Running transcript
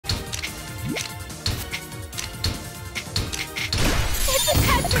It's a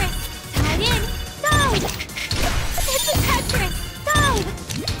Tetris! Tied in! Dive! It's a Tetris! Dive!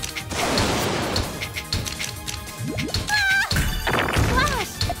 Ah!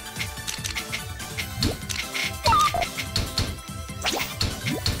 Flash!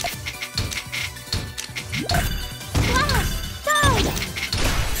 Flash! Dive!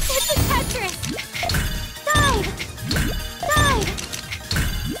 It's a Tetris! Dive! Dive!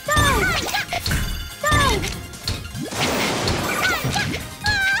 Dive! Dive!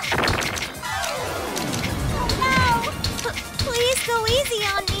 Oh no! Please go easy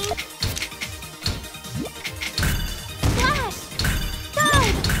on me! Flash!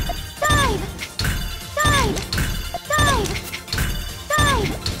 Dive! Dive! Dive! Dive!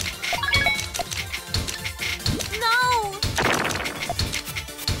 Dive! No!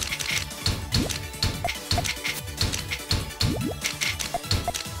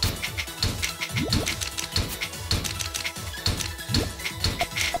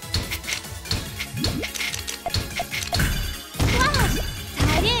 Flash!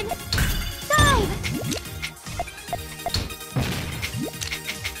 Tied in! Dive!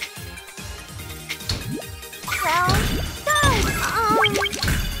 Well, dive!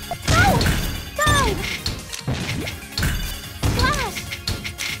 No! Dive! Flash!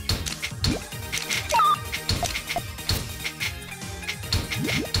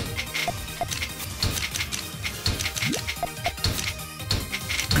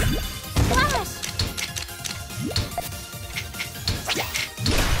 Flash!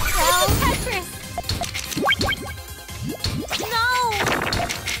 Well, Tetris! No!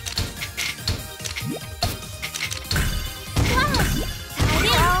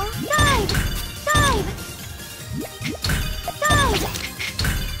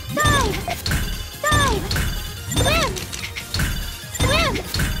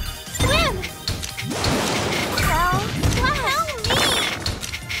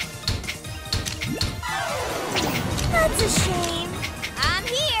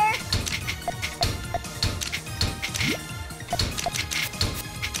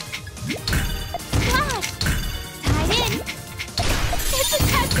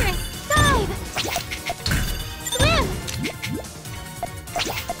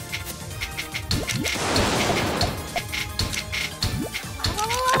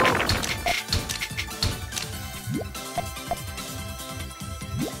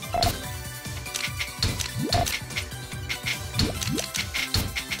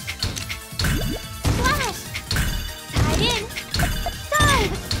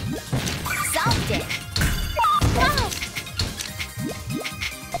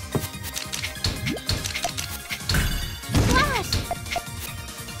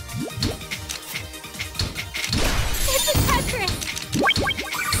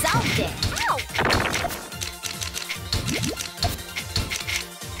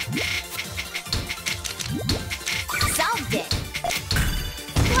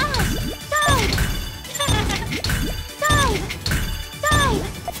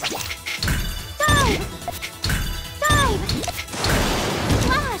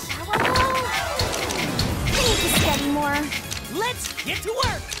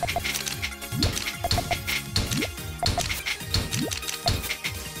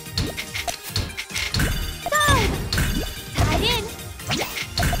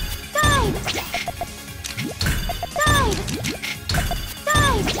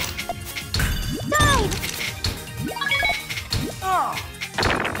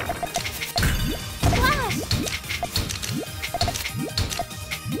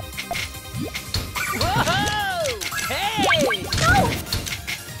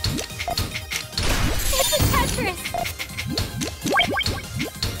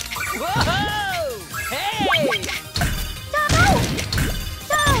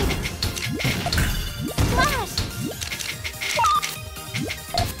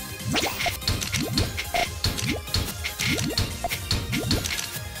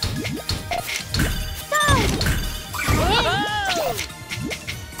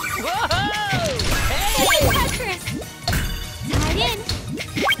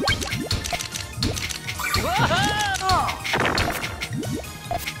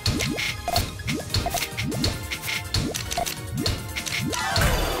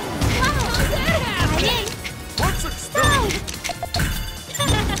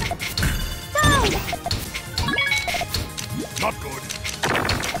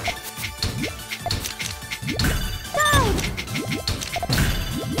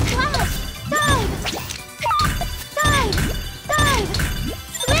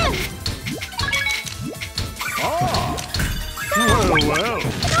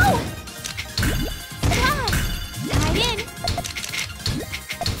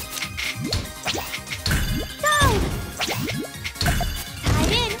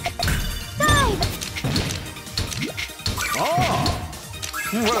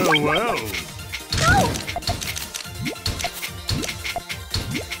 Well, well. No!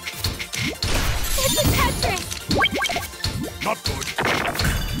 It's a Tetris! Not good.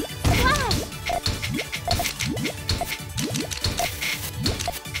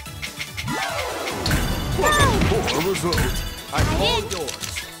 Splash! Poor result. I'm all yours.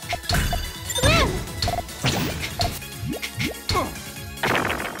 Swim!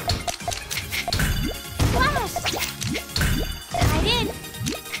 Splash! Slide in!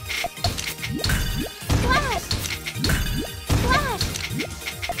 Splash! Splash!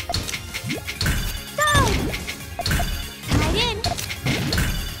 Go! Slide in!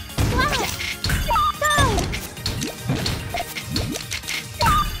 Splash! Go!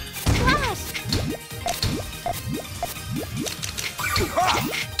 Splash! Ha!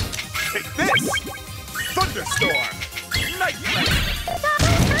 Take this! Thunderstorm! Nightmare! Don't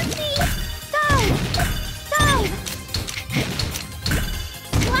hurt me! Go! Go!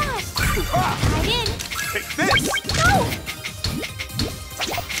 Splash! Ha! Slide in! Take this! Go!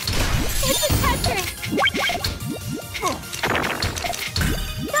 It's a Tetris! Go!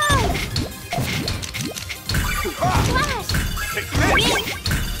 Ha! Splash! Take Slide this! in!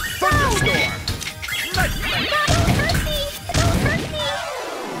 Thunderstorm! Nightmare! Don't hurt me! Don't hurt me!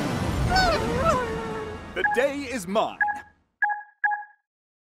 The day is mine.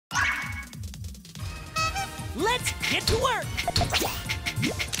 Let's get to work!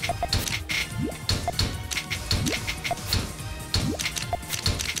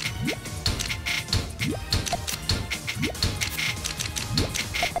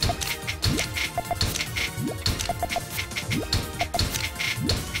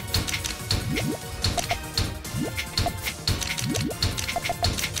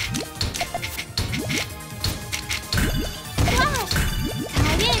 Splash!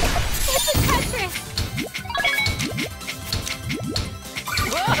 Slide in! It's a Tetris!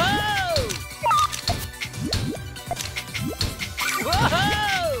 Whoa! Whoa!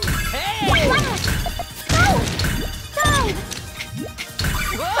 Hey! Splash! Go! Go!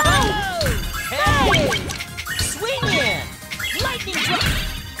 Whoa! Hey! Swing in! Lightning drop!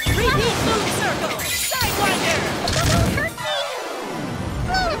 Repeat moon circle! Sidewinder! Don't hurt me!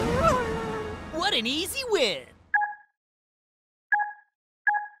 What an easy win!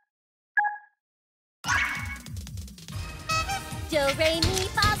 Do, re, mi,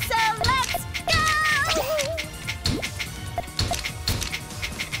 fa, so let's go!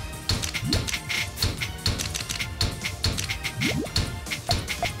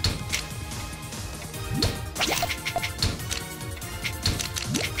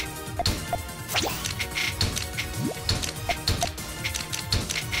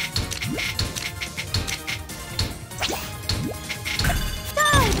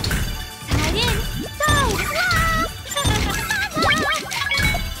 Go! Slide in! Go!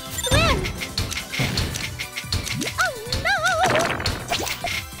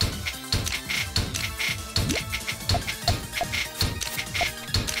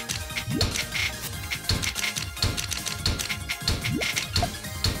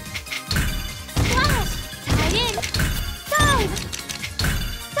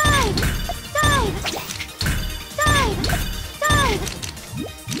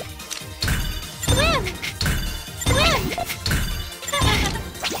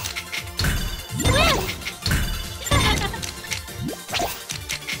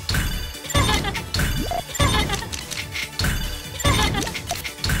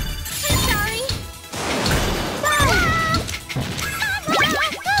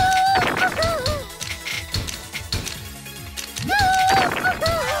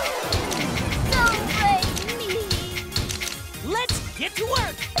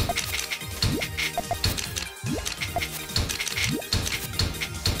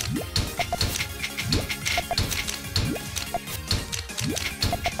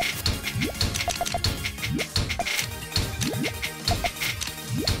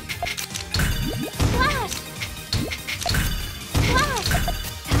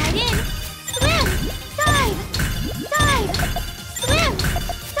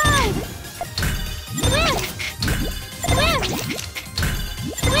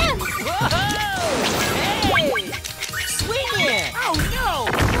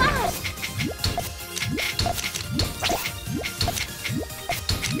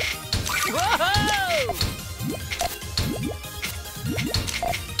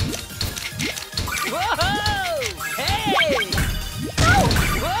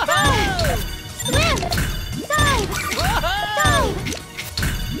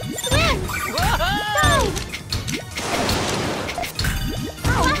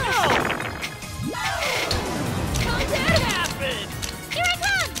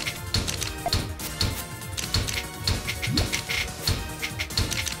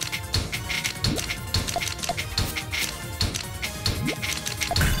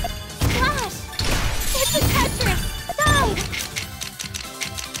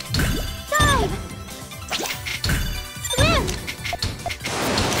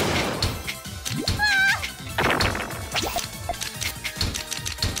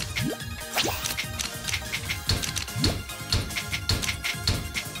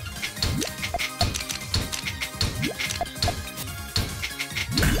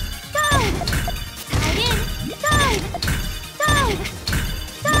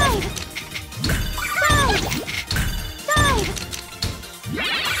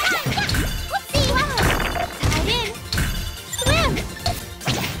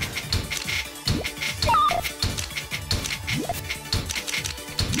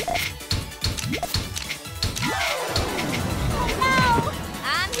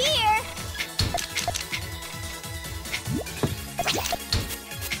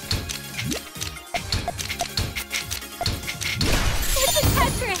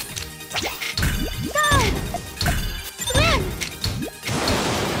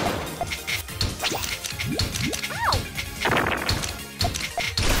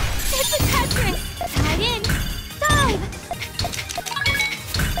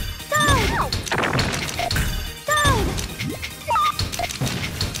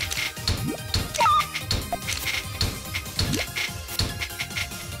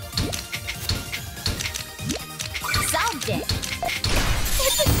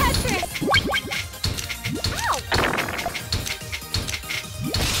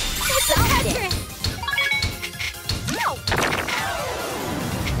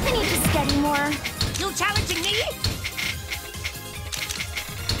 more. You challenging me?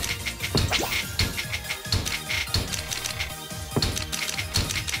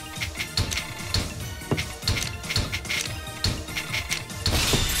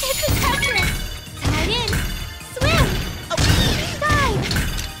 It's a Tetris. Slide in. Swim. Dive.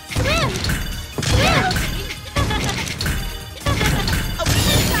 Swim. Swim. I'm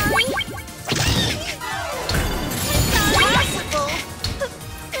sorry.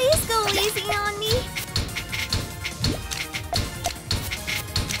 Please go easy on me.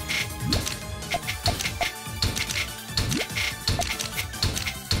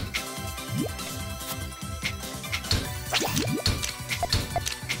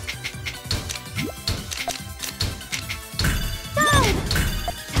 Dive.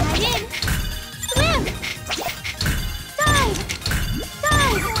 Slide in. Swim. Dive.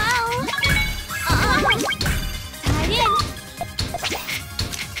 Dive. Wow. Slide in.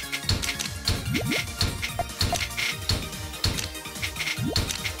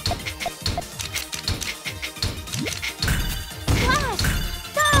 Splash!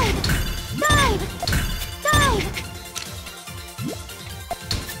 Dive! Dive! Dive!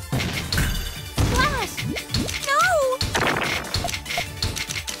 Splash! No!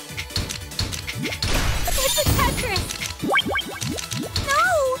 It's a Tetris! No!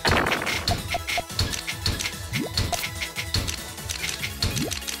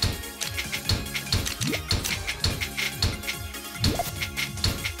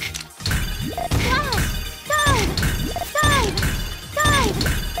 Splash! Dive! Dive! Dive!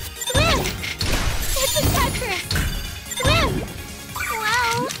 Swim! It's a Tetris! Swim!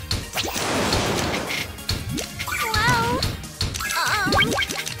 Wow! Wow!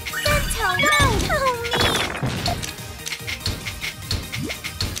 Bento! Dive! Oh, me!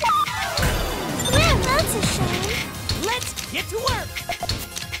 Swim! That's a shame. Let's get to work.